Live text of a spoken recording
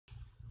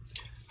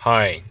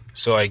Hi,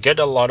 so I get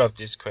a lot of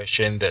this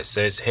question that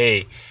says,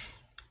 hey,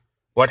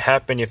 what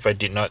happened if I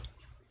did not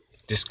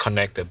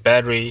disconnect the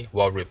battery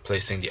while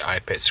replacing the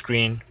iPad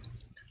screen?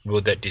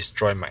 Will that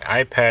destroy my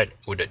iPad?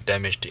 Would it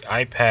damage the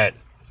iPad?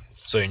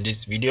 So in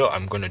this video,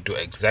 I'm going to do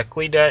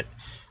exactly that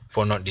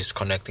for not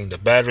disconnecting the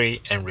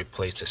battery and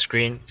replace the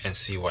screen and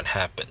see what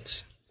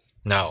happens.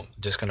 Now,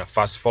 just going to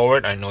fast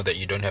forward. I know that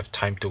you don't have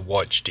time to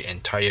watch the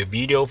entire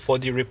video for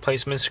the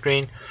replacement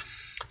screen.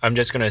 I'm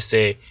just going to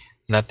say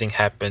nothing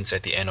happens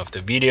at the end of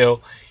the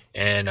video,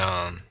 and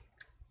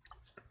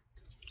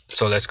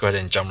so let's go ahead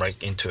and jump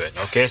right into it.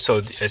 Okay,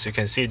 so as you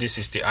can see, this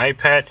is the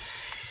iPad.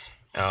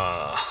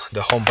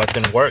 The home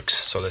button works,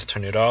 so let's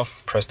turn it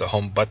off. Press the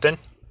home button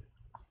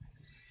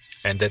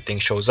and that thing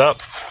shows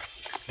up,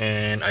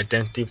 and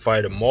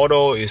identify the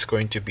model is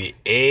going to be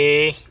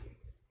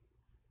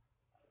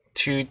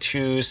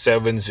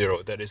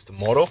A2270. That is the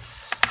model.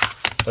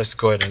 Let's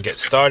go ahead and get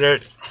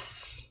started.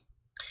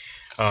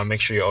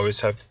 Make sure you always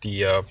have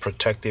the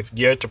protective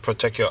gear to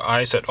protect your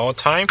eyes at all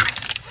time.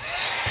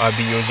 I'll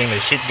be using the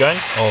heat gun.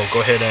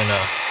 Go ahead and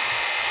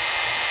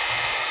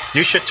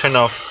you should turn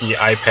off the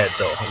iPad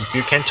though. If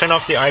you can turn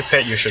off the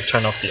iPad, you should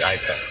turn off the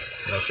iPad.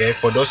 Okay,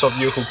 for those of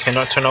you who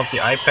cannot turn off the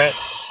iPad,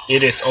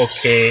 it is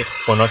okay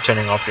for not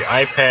turning off the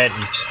iPad.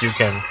 You still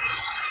can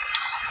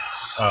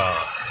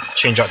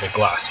change out the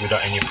glass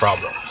without any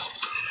problem.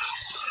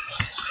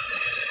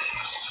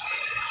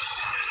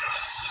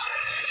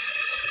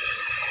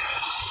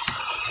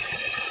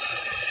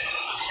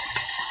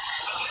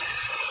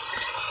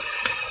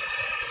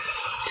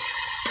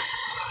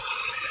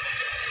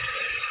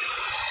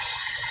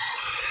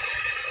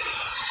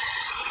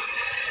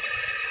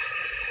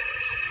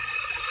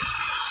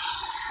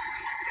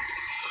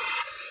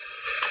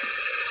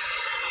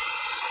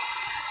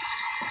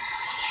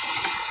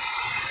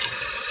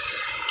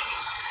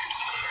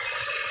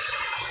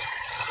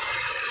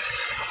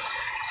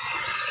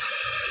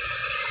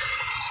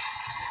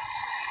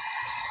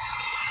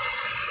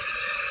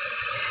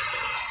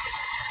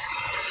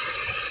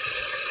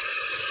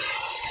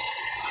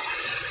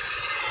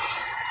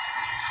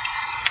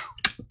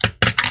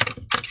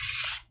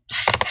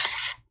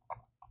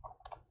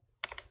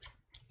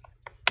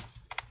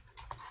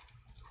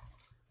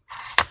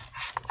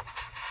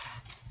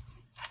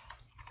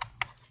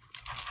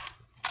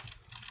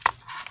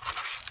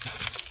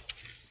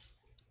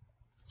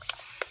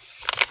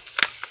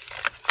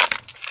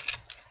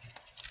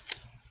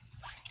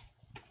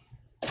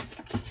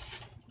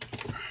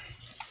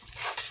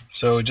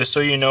 So just so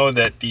you know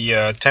that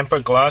the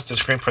tempered glass, the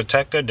screen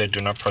protector, they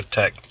do not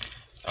protect,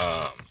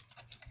 the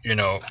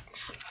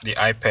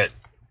iPad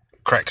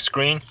cracked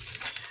screen.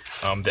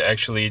 They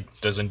actually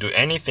doesn't do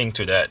anything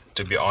to that,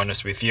 to be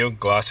honest with you.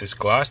 Glass is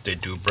glass, they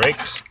do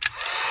breaks.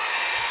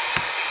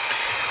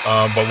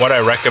 But what I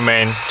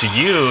recommend to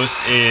use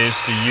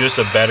is to use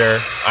a better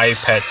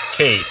iPad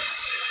case.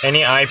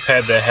 Any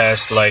iPad that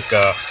has like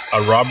a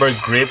rubber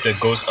grip that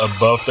goes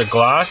above the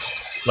glass,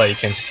 like you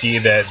can see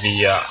that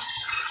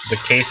the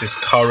case is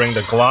covering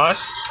the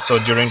glass, so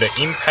during the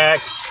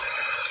impact,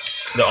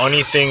 the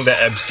only thing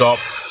that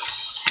absorbs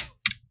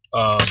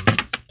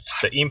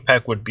the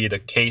impact would be the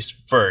case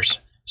first.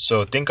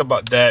 So think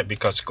about that,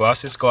 because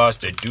glass is glass,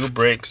 they do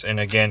breaks, and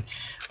again,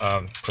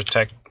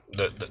 protect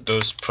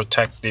those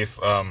protective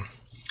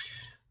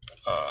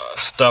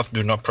stuff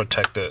do not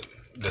protect the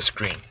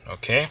screen.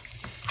 Okay,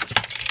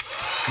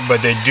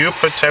 but they do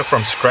protect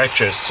from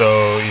scratches.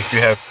 So if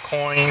you have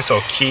coins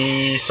or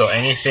keys or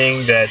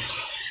anything that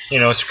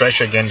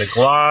scratch against the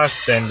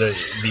glass, then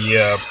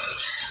the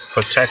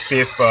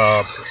protective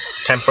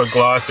tempered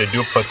glass, they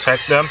do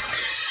protect them.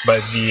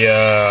 But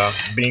the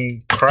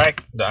being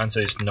cracked, the answer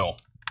is no.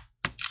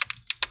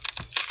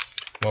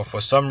 Well,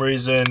 for some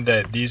reason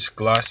that this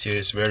glass here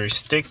is very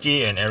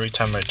sticky, and every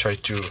time I try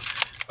to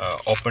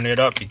open it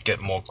up, it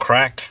get more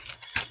crack.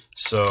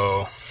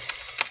 So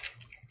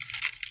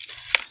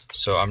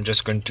I'm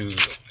just going to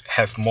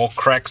have more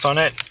cracks on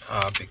it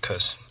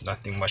because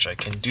nothing much I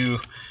can do.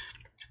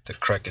 The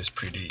crack is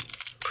pretty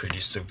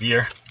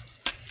severe.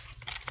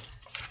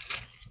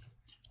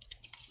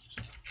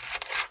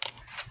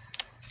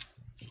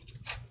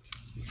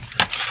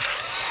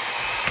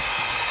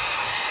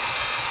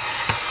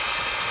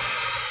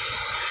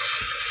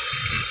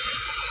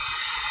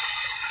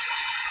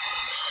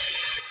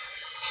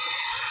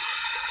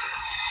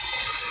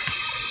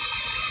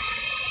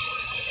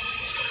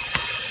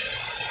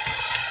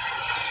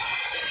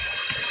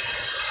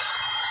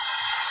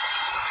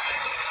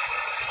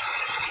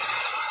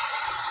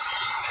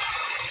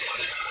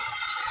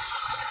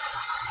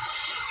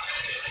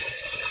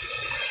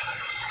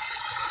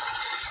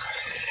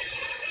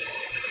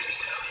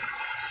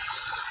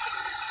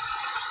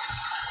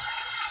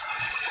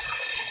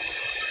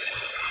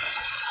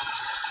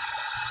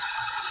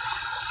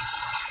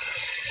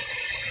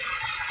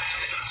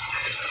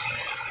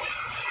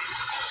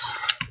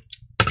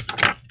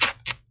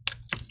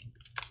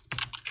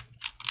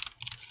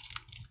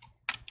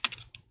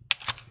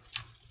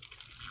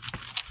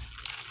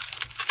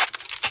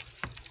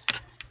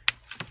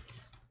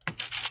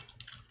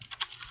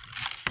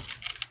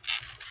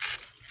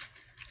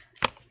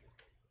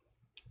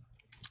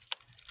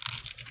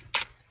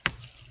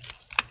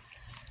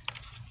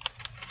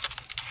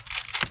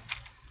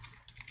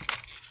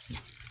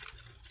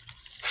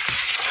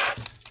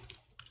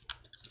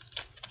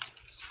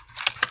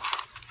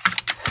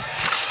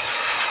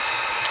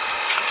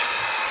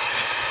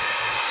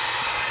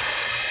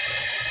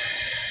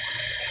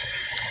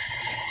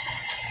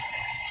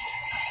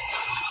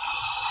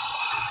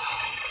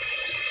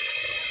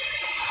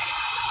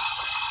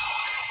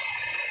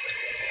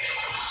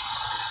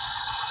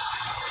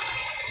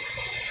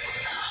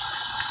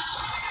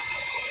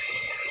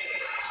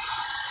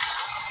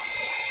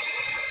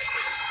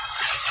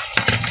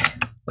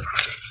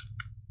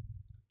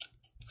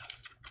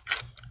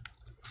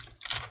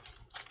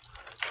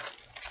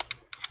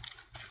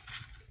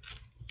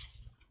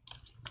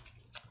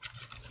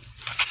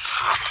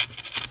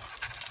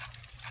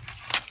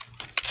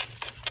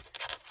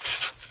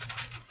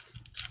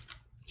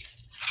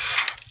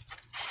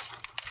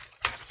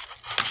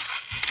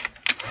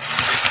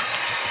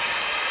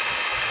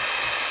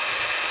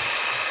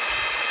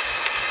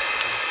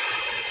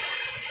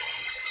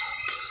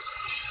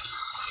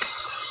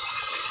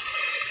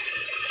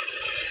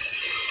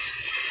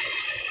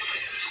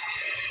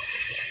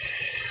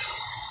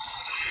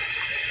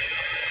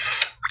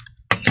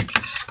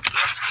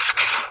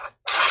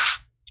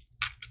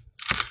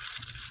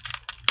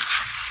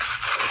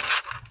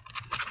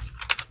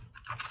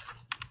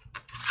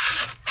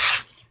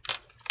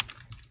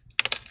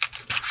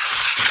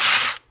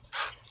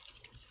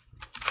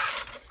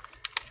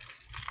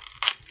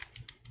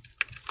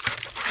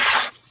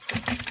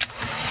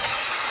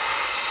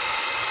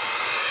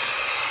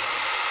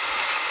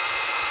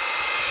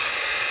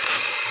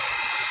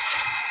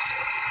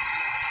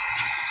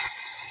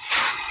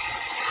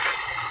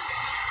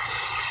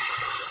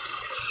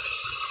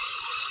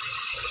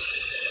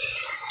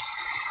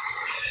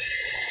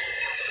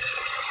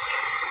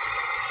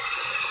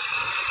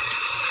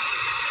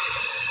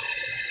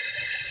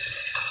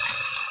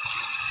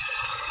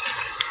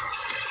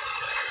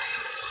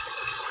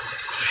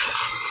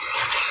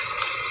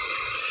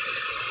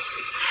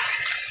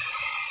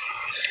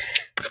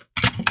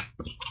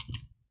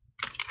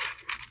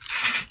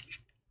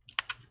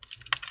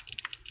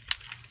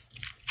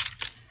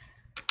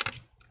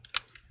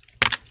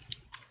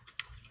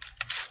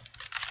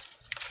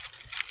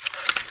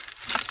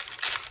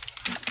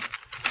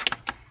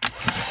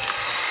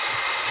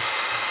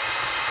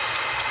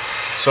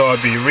 So I'll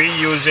be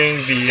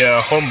reusing the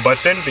home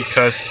button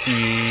because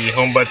the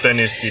home button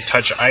is the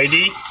Touch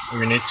ID.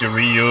 We need to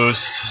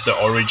reuse the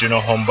original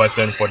home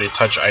button for the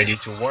Touch ID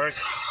to work.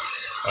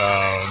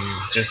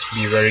 Just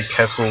be very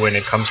careful when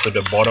it comes to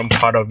the bottom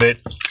part of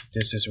it.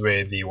 This is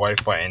where the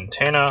Wi-Fi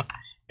antenna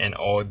and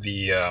all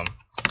the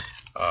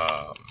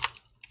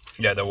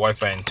the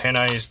Wi-Fi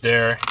antenna is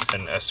there,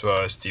 and as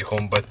well as the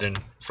home button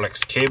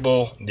flex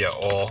cable. They are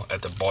all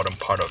at the bottom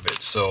part of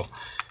it. So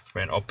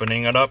when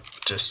opening it up,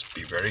 just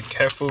be very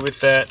careful with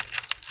that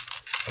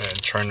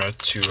and try not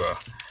to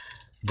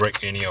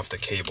break any of the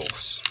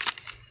cables.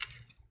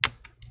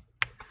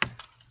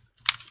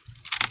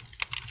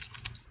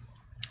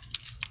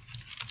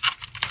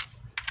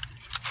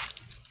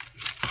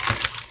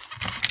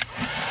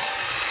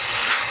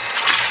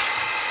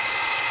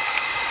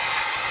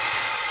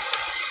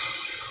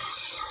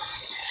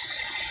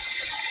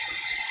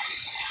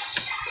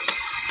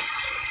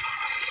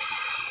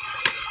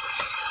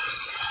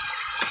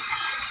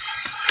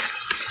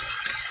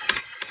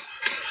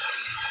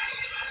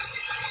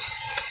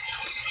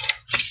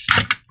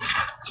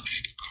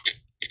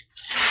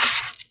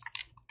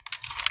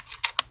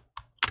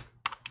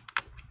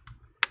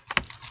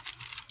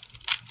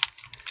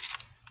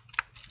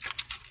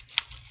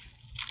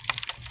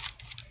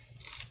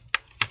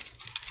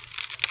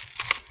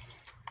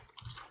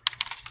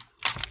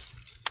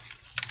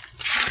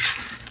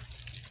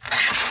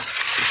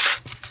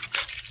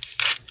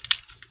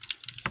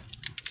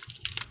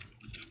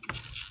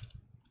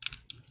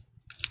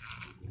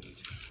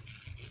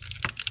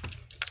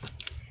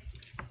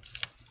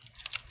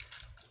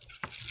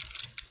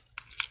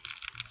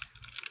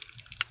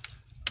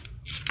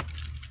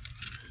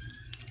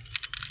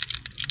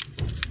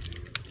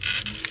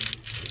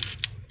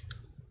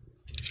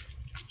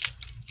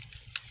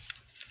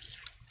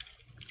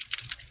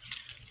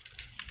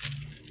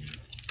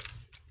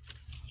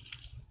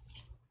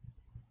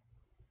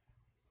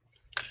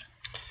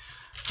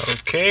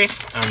 Okay,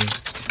 I'm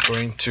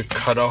going to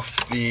cut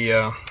off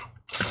the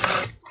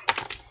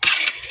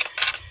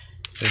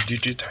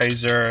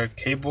Digitizer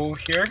cable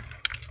here.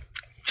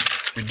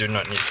 We do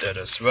not need that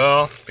as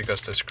well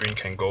because the screen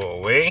can go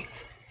away.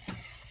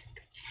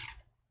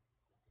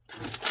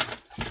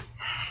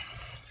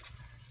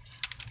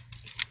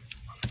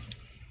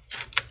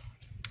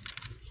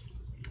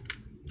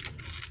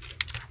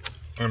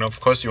 And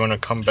of course you want to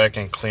come back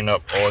and clean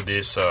up all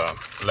this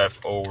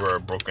leftover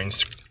broken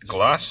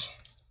glass.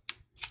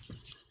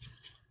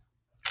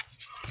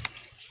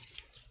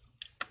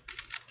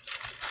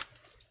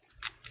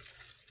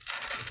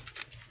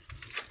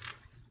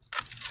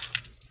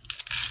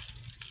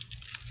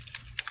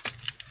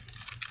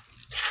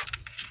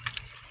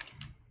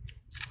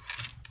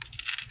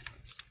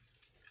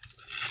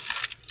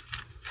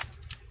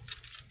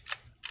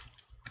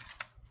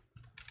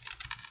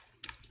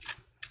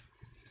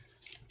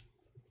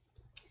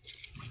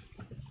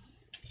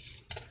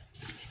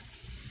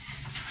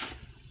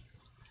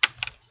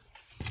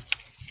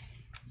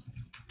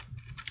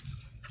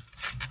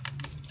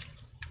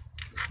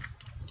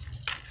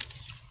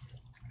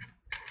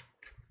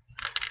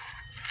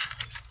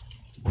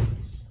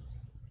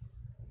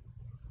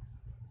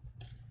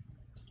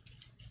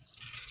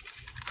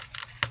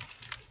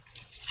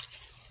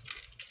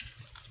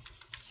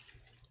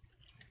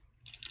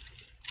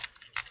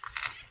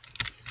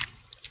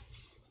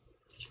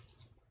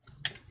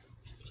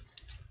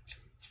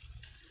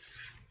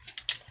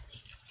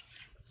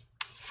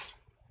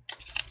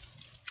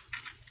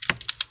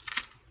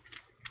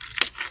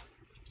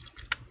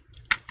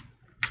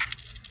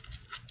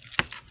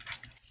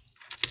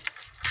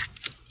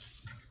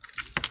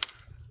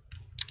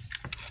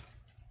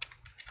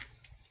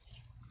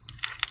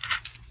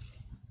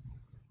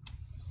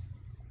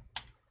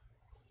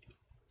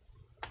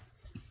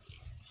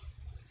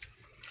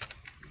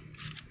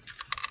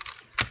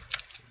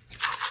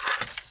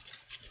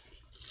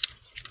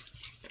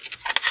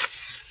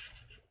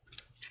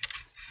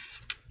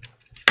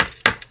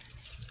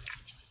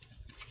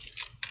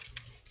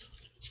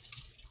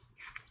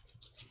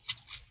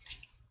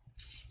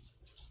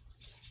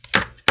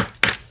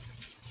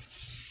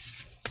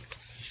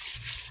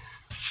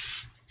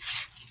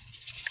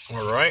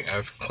 Alright,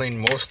 I've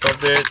cleaned most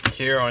of it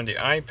here on the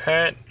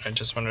iPad. I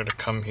just wanted to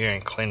come here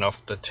and clean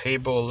off the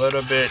table a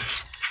little bit.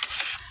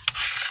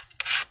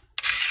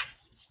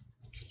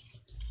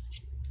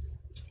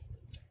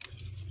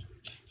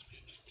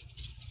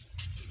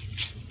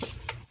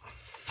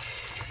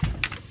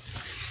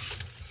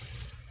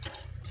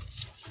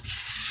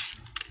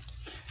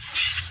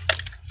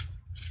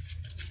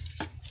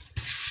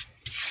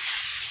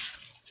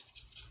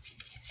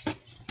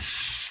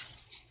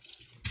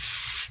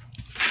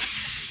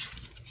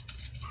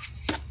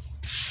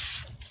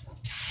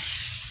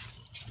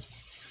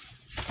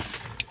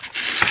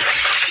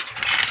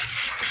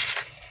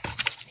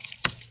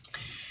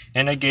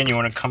 And again, you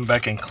want to come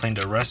back and clean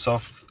the rest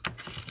of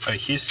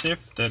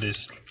adhesive that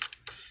is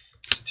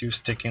still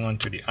sticking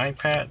onto the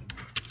iPad.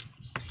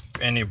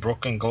 Any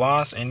broken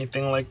glass,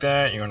 anything like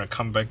that, you want to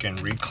come back and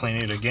re-clean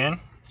it again.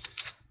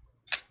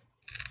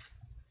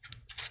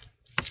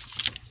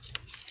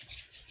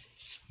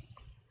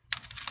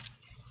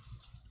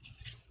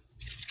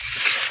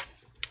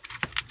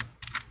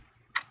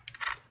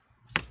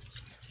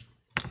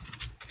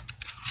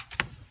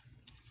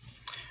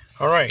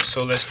 Alright,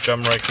 so let's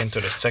jump right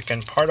into the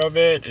second part of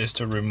it, is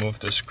to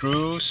remove the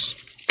screws.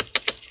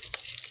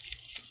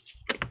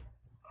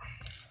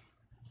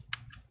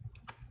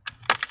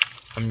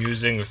 I'm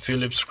using a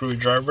Phillips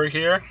screwdriver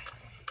here,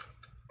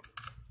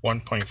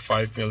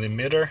 1.5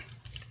 millimeter.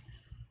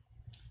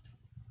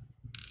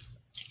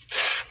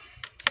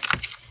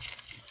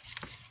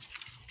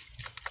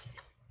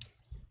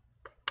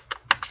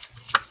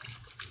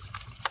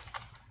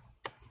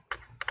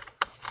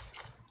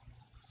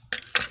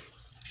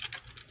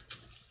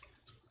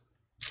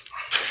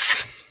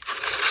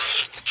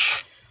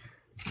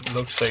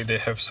 Looks like they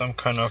have some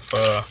kind of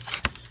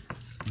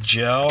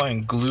gel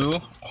and glue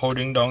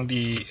holding down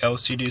the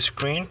LCD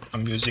screen.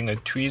 I'm using a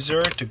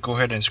tweezer to go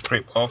ahead and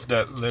scrape off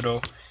that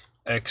little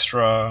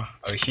extra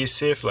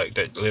adhesive, like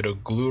that little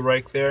glue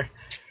right there.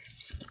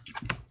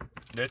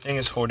 That thing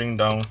is holding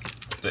down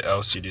the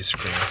LCD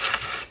screen.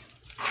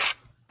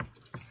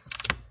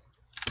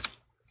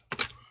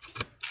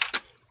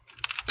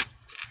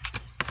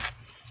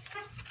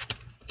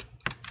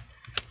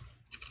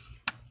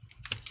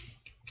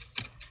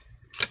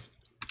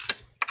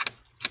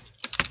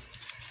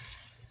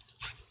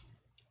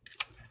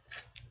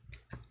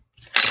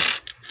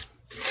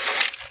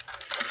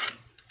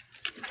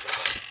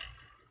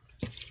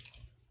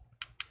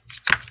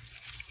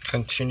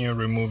 Continue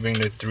removing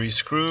the 3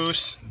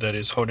 screws that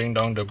is holding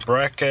down the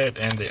bracket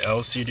and the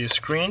LCD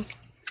screen.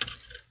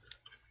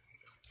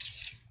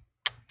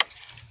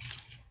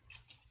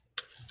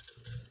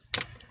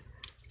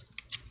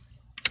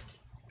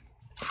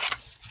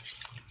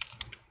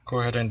 Go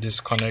ahead and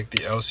disconnect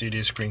the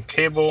LCD screen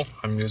cable.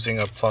 I'm using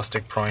a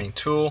plastic prying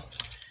tool,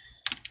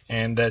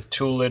 and that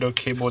 2 little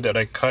cable that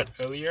I cut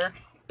earlier,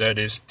 that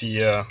is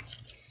the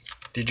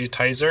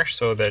Digitizer.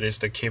 So that is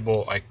the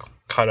cable I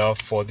cut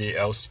off for the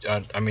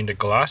the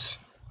glass.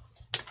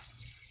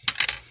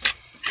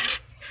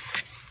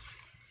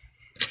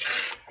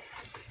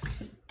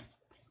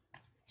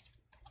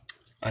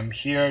 I'm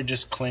here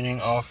just cleaning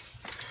off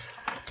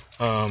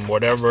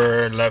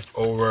whatever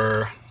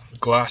leftover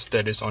glass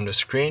that is on the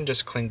screen.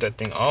 Just clean that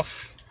thing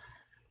off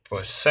for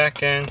a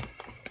second.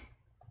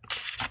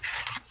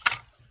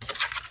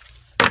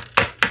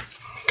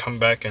 Come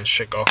back and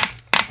shake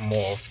off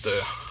more of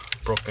the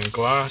broken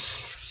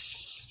glass.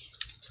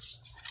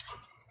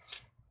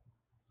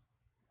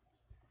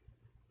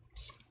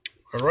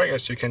 Alright,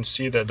 as you can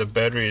see that the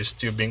battery is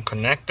still being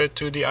connected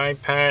to the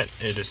iPad.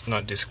 It is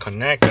not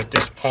disconnected at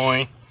this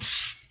point.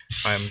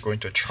 I'm going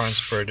to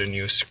transfer the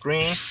new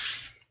screen.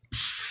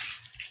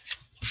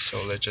 So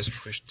let's just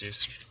push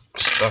this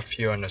stuff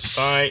here on the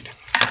side.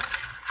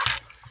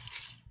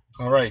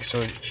 Alright,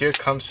 so here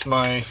comes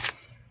my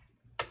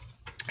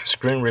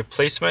screen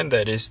replacement.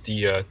 That is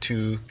the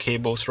 2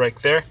 cables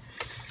right there.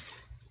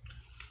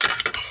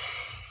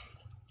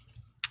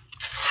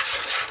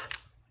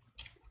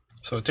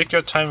 So take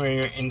your time when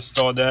you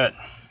install that,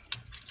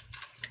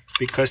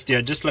 because they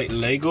are just like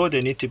Lego. They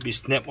need to be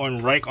snapped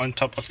on right on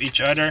top of each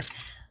other.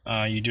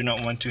 You do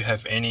not want to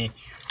have any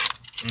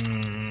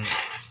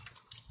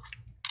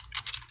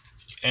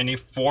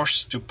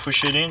force to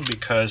push it in,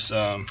 because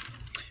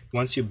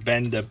once you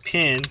bend the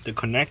pin, the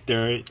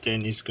connector,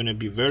 then it's going to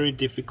be very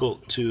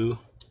difficult to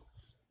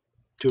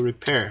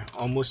repair.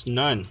 Almost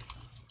none.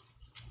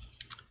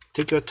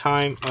 Take your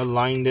time,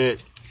 align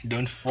it,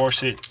 don't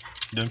force it,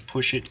 don't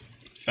push it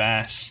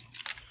fast,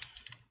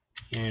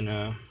 and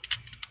I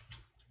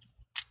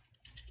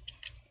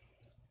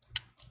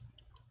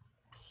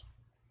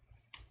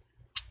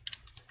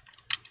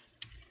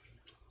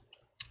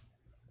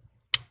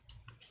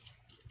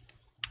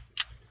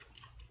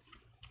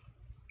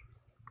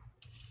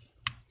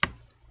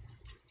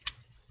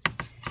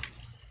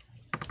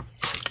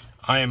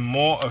am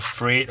more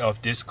afraid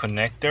of this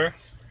connector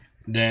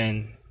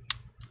than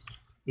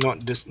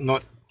not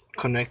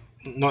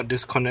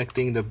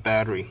disconnecting the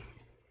battery.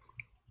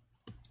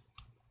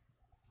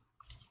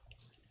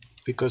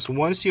 Because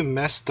once you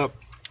messed up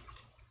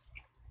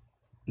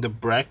the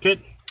bracket,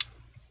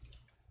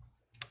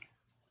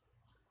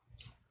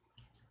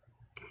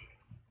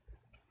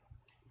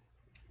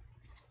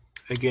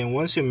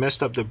 once you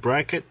messed up the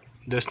bracket,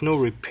 there's no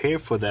repair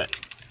for that.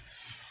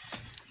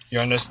 You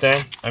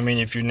understand? I mean,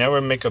 if you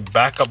never make a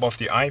backup of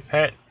the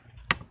iPad,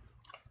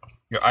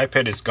 your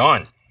iPad is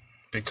gone,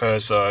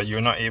 because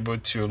you're not able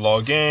to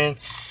log in,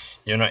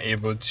 you're not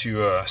able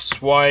to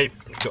swipe,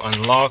 to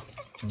unlock,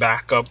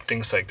 backup,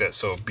 things like that.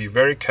 So be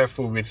very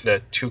careful with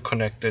that 2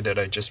 connector that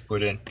I just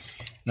put in.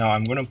 Now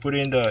I'm going to put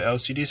in the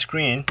LCD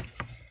screen.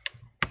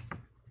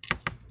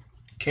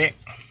 Okay,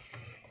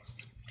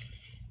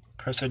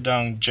 press it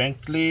down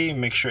gently,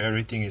 make sure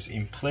everything is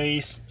in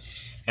place,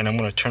 and I'm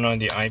going to turn on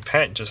the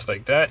iPad just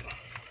like that.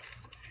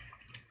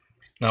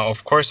 Now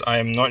of course I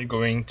am not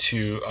going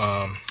to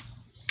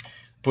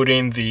put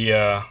in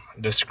the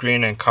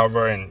screen and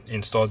cover and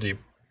install the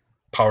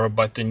power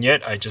button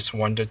yet. I just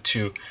wanted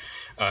to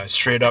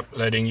straight up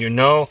letting you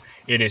know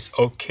it is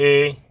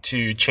okay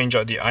to change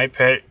out the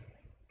iPad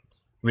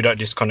without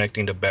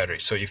disconnecting the battery.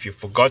 So if you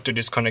forgot to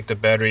disconnect the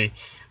battery,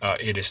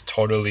 it is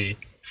totally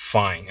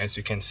fine. As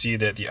you can see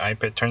that the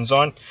iPad turns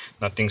on,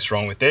 nothing's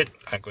wrong with it.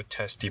 I go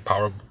test the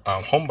power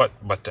home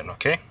button.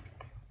 Okay,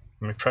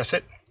 let me press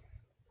it.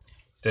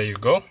 There you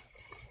go.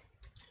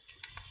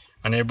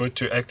 Unable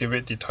to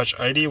activate the Touch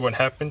ID. What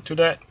happened to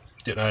that?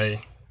 Did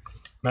I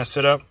mess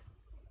it up?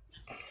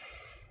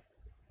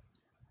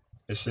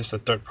 Is this a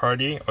third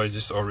party or is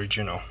this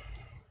original?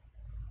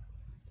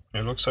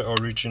 It looks like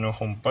original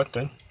home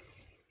button.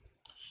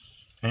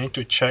 I need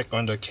to check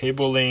on the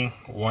cabling.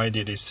 Why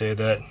did it say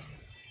that?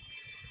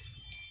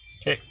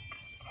 Okay,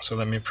 so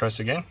let me press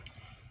again.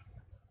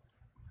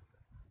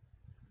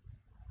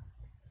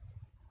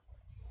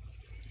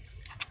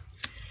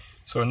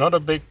 So not a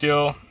big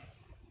deal.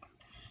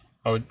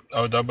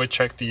 I'll double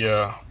check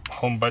the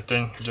home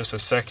button just a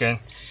second,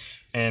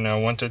 and I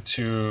wanted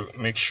to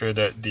make sure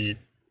that the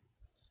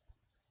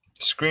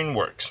screen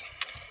works.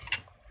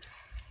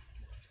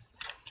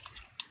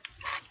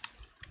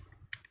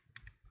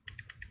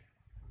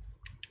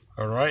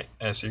 Alright,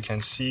 as you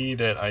can see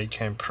that I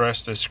can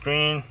press the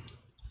screen.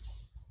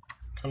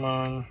 Come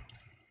on.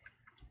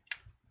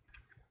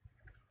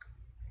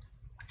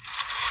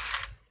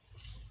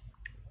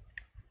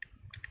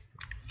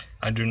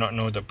 I do not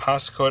know the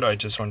passcode. I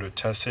just want to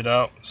test it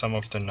out. Some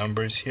of the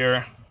numbers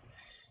here.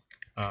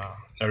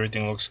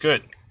 Everything looks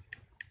good.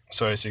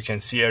 So as you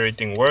can see,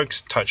 everything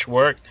works. Touch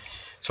work.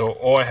 So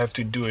all I have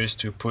to do is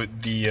to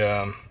put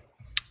the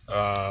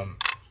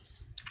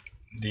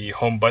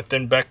home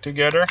button back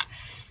together,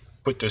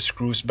 put the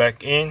screws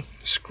back in,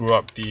 screw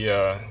up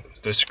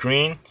the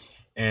screen,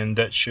 and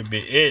that should be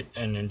it.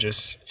 And then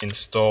just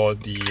install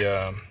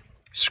the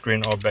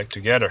screen all back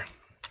together.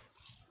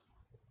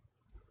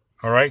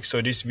 Alright,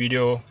 so this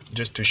video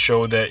just to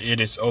show that it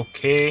is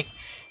okay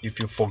if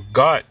you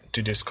forgot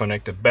to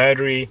disconnect the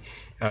battery,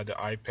 the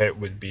iPad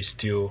would be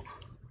still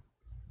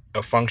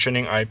a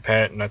functioning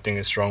iPad, nothing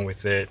is wrong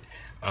with it.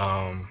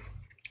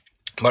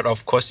 But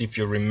of course, if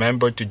you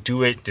remember to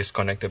do it,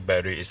 disconnect the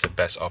battery is the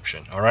best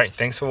option. Alright,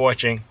 thanks for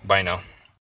watching. Bye now.